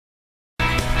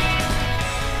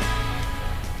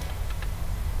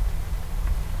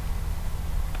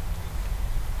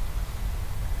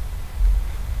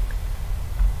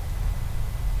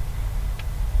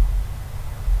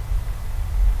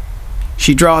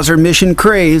She draws her mission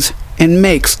craze and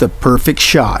makes the perfect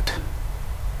shot.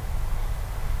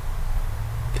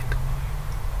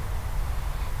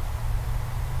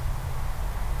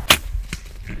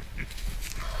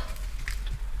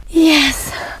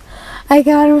 Yes, I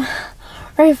got him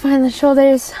right behind the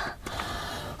shoulders.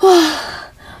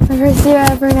 Oh, my first year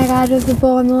ever, and I got it with the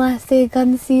bow on the last day of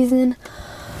gun season.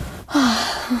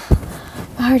 Oh,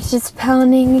 my heart's just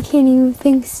pounding. I can't even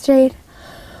think straight.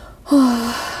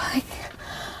 Oh,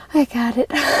 I got it.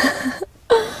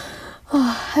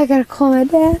 Oh, I gotta call my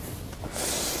dad.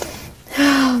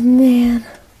 Oh, man.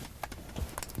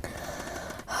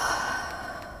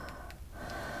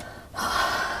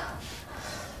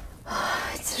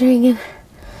 It's ringing.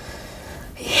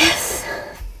 Yes.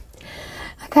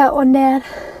 I got one, Dad.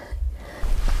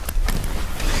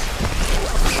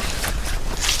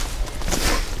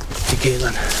 Hey,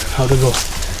 Caitlin, how'd it go?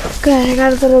 Good. I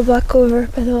got a little buck over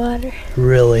by the water.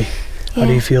 Really? How do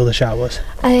Yeah. you feel the shot was?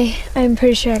 I'm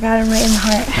pretty sure I got him right in the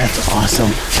heart. That's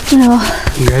awesome. No.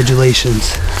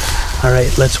 Congratulations. All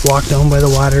right, let's walk down by the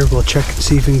water. We'll check and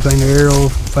see if we can find an arrow,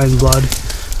 find blood.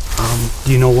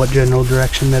 Do you know what general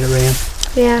direction that it ran?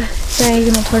 Yeah,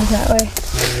 diagonal towards that way.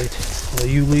 All right. Well,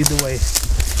 you lead the way.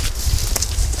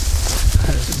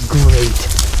 That is great.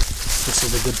 This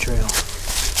is a good trail.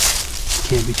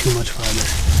 Can't be too much farther.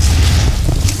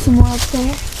 Some more up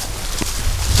there.